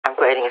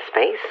creating a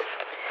space.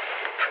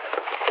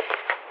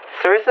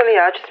 So recently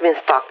I've just been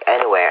stuck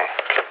anywhere.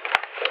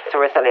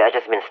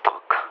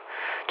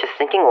 Just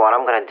thinking what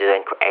I'm gonna do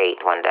and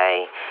create one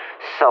day.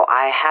 So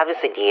I have this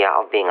idea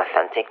of being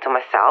authentic to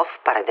myself,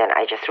 but then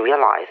I just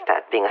realized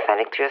that being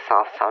authentic to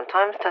yourself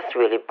sometimes just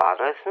really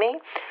bothers me.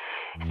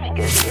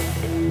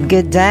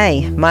 Good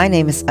day, my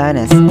name is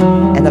Ernest,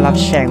 and I love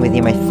sharing with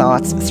you my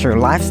thoughts through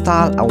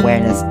lifestyle,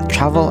 awareness,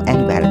 travel,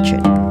 and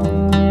gratitude.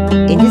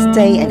 In this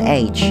day and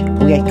age,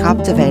 we are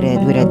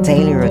captivated with our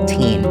daily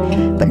routine,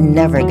 but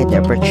never get the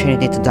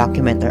opportunity to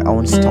document our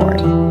own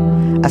story.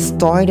 A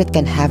story that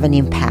can have an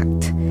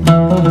impact.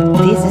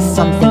 This is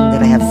something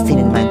that I have seen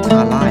in my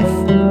entire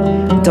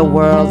life. The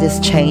world is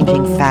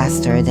changing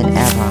faster than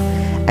ever,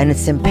 and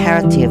it's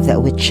imperative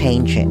that we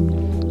change it.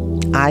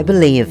 I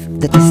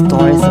believe that the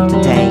stories of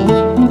today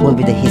will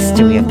be the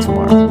history of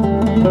tomorrow,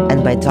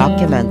 and by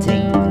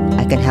documenting,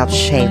 I can help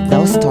shape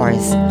those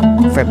stories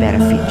for a better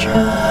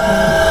future.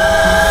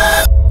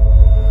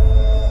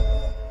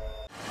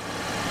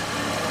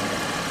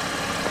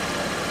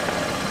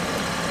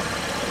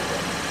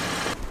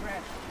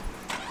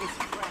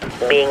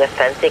 Being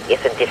authentic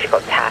is a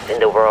difficult task in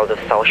the world of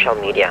social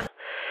media.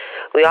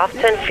 We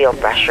often feel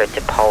pressure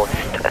to post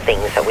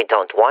things that we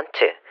don't want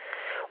to,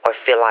 or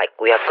feel like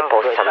we have to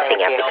post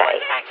something every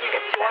day.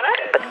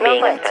 But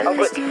being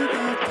authentic...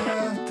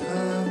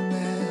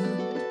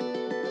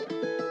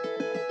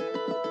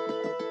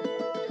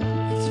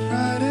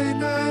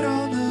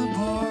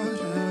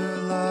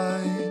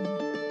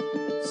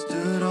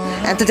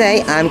 And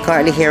today I'm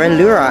currently here in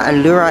Leura,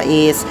 and Leura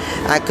is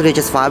actually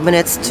just 5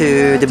 minutes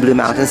to the Blue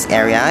Mountains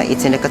area.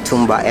 It's in the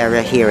Katoomba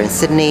area here in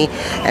Sydney,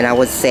 and I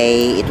would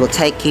say it will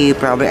take you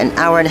probably an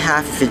hour and a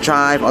half if you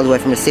drive all the way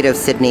from the city of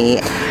Sydney.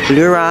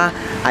 Leura,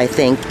 I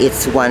think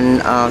it's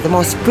one of the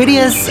most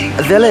prettiest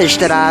village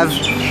that I've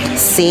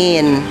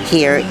seen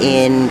here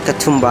in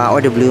Katoomba or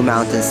the Blue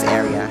Mountains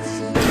area.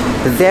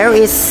 There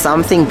is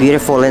something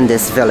beautiful in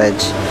this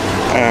village.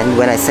 And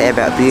when I say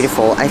about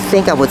beautiful, I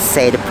think I would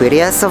say the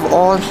prettiest of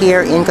all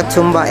here in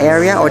Katoomba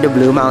area or the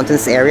Blue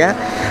Mountains area.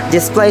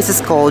 This place is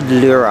called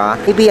Leura.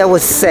 Maybe I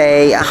would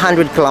say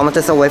 100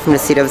 kilometers away from the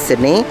city of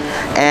Sydney.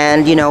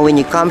 And you know, when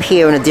you come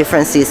here in a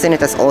different season, it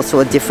has also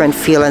a different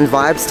feel and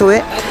vibes to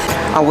it.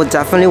 I would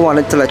definitely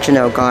wanted to let you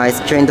know, guys,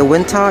 during the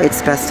winter,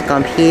 it's best to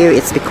come here.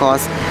 It's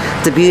because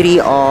the beauty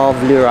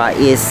of Leura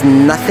is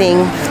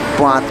nothing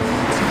but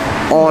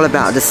all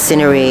about the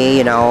scenery,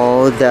 you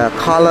know, the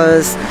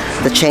colors,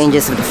 the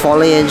changes of the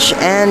foliage.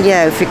 And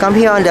yeah, if you come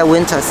here on the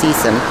winter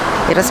season,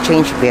 it has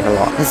changed a bit a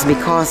lot. It's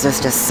because there's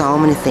just so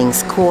many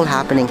things cool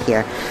happening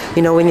here.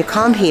 You know, when you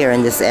come here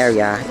in this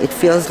area, it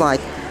feels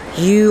like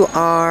you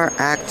are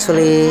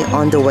actually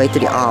on the way to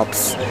the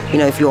Alps. You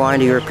know, if you are in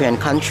a European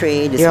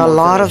country, there are a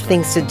lot of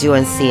things to do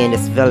and see in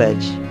this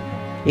village.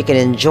 You can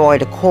enjoy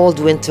the cold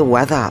winter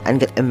weather and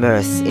get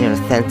immersed in an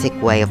authentic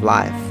way of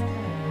life.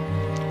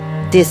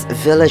 This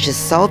village is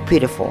so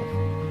beautiful,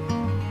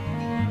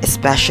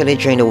 especially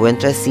during the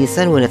winter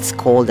season when it's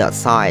cold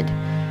outside.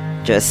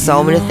 There are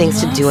so many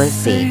things to do and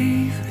see,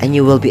 and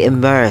you will be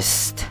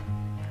immersed,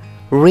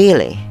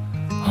 really,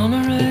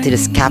 into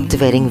this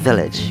captivating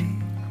village.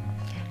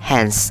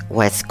 Hence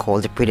why it's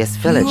called the prettiest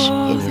village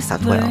in New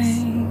South Wales.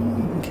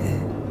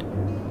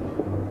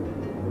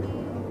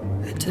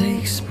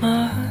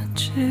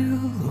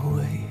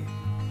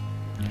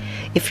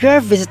 If you are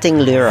visiting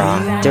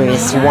Leura, there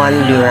is one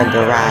Leura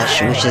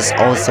Garage, which is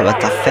also a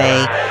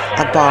cafe,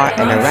 a bar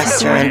and a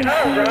restaurant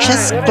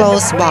just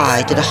close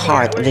by to the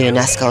heart of the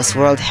UNESCO's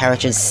World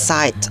Heritage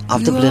Site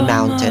of the Blue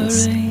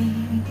Mountains.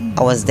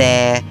 I was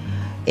there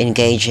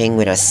engaging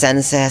with our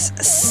senses,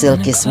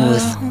 silky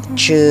smooth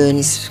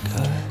tunes,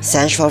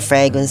 sensual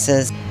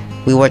fragrances.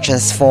 We were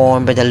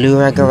transformed by the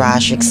Leura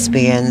Garage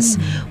experience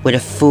with the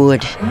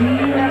food.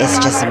 It's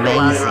just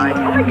amazing. Oh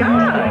my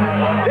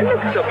god! This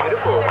looks so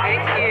beautiful.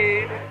 Thank you.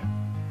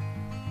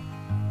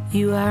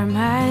 You are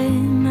my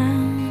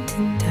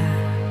mountain top,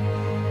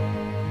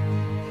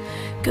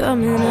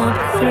 coming up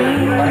through.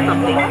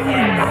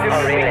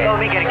 Oh really? Oh,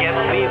 we gotta get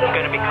sleep. It's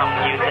gonna become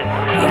muted.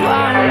 You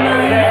are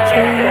my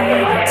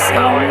favorite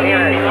song.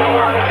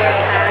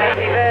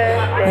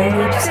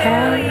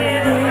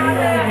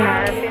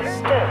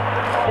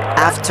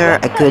 After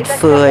a good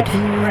food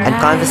and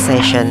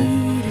conversation,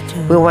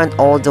 we went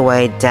all the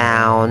way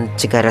down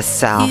to get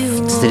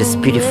ourselves to this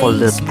beautiful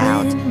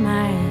lookout.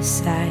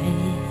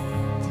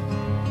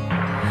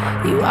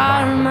 You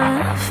are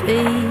my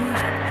favorite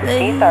place.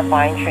 These are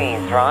pine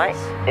trees, right?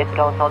 It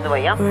goes all the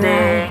way up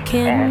there.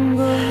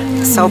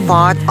 So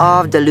part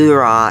of the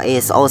Leura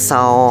is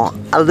also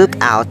a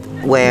lookout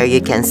where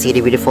you can see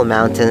the beautiful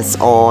mountains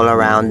all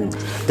around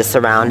the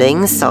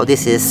surroundings. So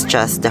this is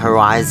just the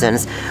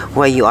horizons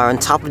where you are on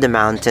top of the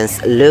mountains,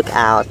 look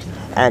out,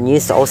 and you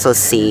also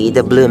see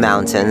the Blue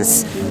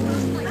Mountains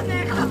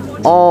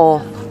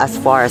all as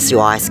far as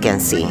your eyes can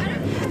see.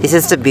 This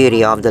is the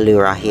beauty of the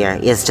Leura here.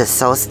 It's just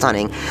so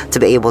stunning to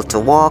be able to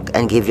walk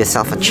and give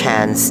yourself a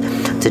chance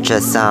to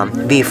just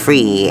be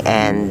free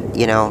and,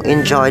 you know,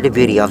 enjoy the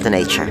beauty of the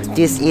nature.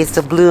 This is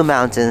the blue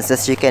mountains,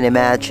 as you can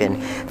imagine.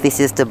 This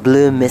is the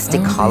blue misty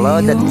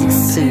color that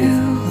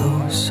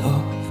exudes.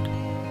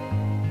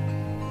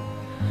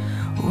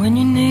 When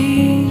you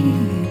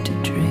need to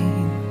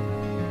dream,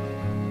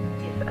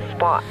 This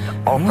spot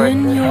offers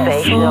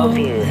sensational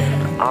views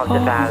of the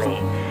valley.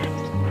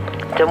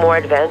 The more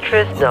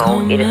adventurous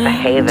know it is a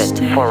haven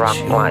for rock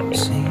climbing.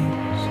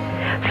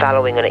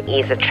 Following on an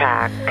easy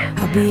track,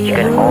 you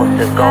can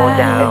also go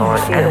down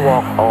and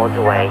walk all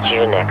the way to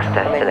your next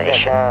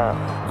destination.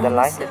 The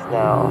light is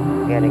now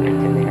getting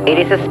into me. It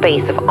is a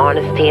space of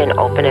honesty and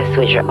openness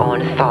with your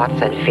own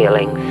thoughts and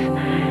feelings.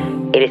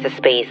 It is a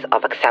space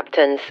of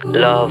acceptance,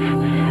 love,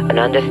 and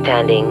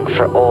understanding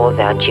for all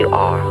that you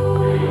are.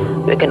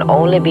 We can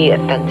only be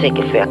authentic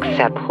if we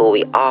accept who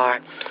we are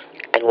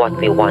and what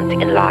we want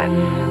in life.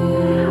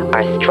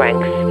 Our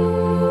strengths,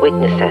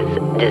 weaknesses,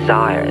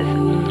 desires,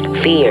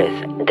 fears,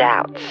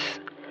 doubts.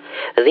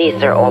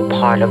 These are all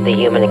part of the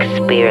human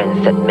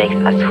experience that makes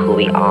us who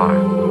we are.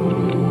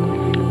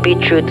 Be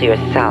true to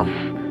yourself.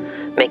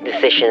 Make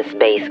decisions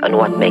based on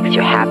what makes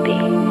you happy.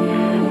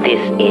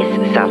 This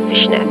is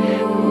selfishness.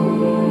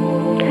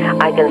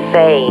 I can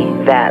say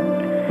that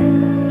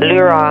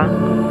Leura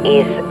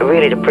is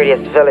really the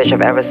prettiest village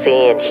I've ever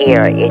seen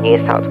here in New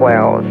South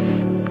Wales.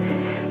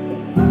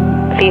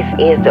 This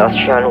is the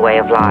Australian way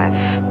of life.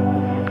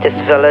 This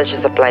village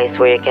is a place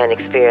where you can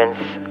experience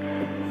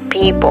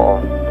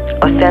people,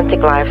 authentic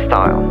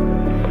lifestyle.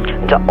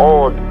 The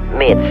old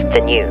meets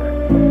the new.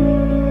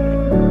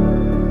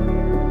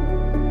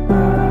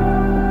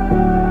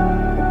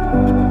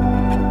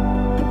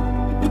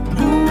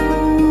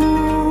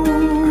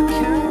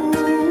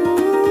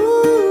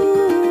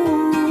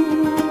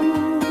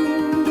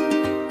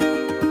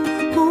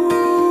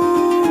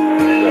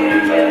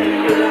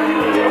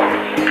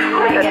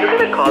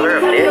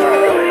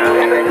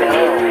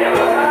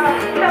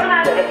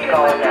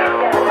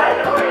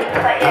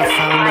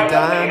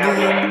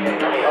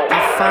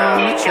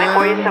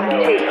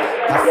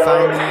 I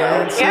found the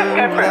answer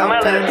without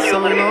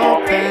pencil or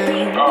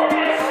pen.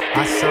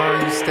 I saw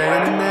you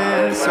standing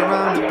there,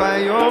 surrounded by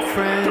your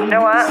friends. You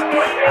know what?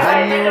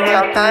 I knew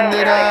right then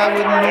that I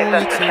would know you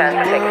till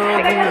the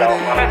world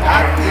would end.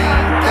 I think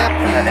that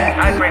we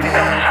could be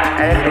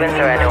And it's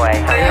winter anyway.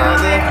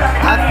 together.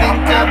 I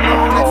think I've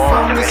known it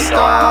from the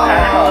start.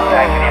 Come on,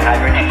 baby, let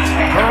me take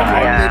you.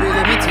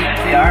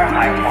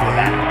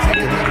 Take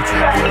a little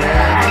trip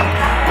wherever.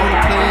 On a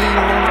plane,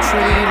 on a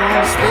train, on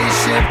a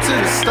spaceship to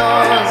the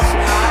stars.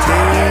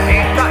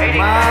 Take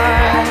my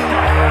hand.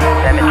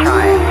 Let me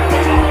try it.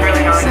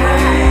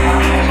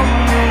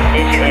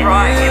 It's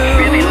right, it's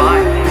really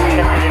light.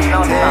 Because it's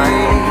not sun,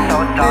 it's so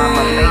dark,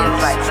 my face is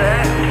like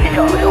this.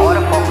 It's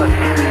autofocus.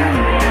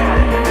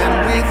 And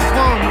with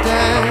one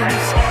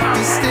dance,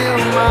 be still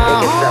my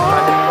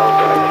heart.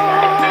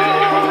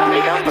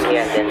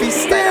 Be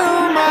still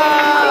my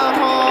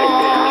heart.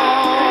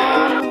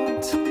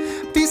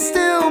 Be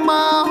still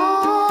my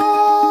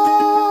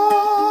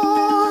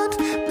heart.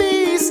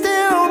 Be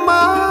still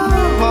my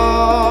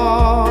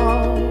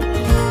heart.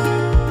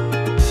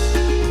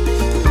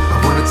 I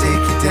wanna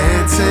take you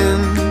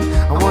dancing.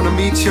 I wanna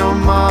meet your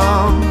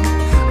mom.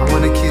 I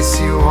wanna kiss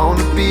you on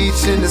the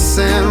beach in the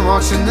sand,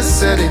 watching the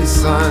setting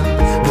sun.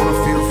 I wanna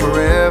feel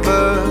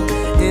forever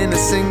in a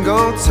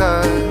single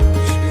touch.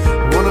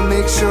 I wanna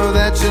make sure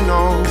that you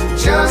know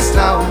just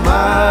how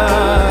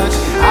much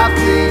I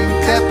think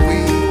that we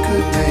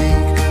could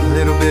make a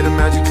little bit of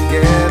magic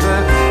together.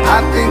 I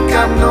think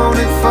I've known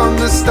it from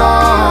the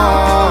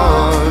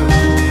start.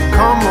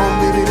 Come on,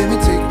 baby, let me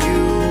take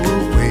you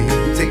away.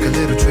 Take a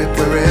little trip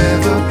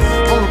wherever,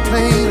 on a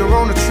plane or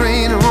on a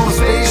train or on a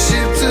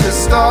spaceship to the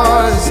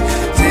stars.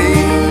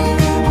 Take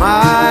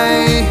my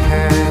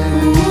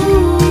hand.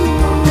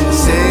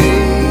 Say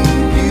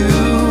you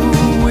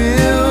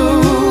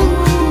will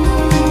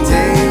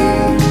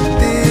take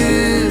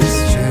this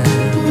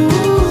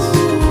chance.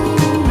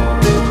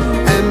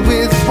 And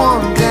with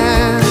one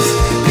dance,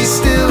 be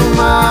still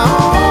my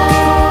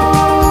heart.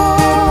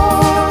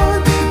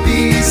 Be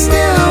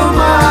still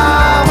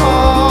my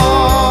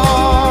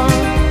heart.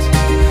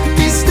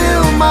 Be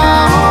still my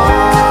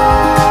heart.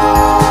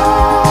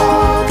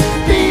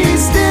 Be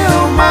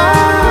still my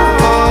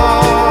heart.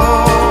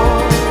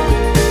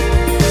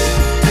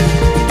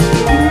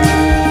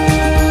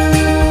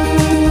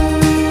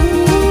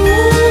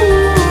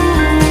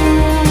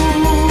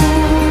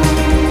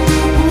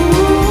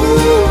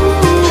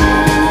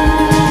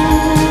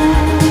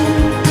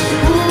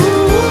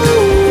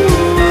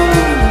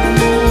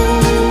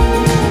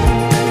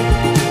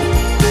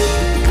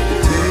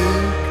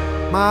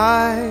 Take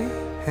my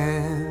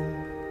hand.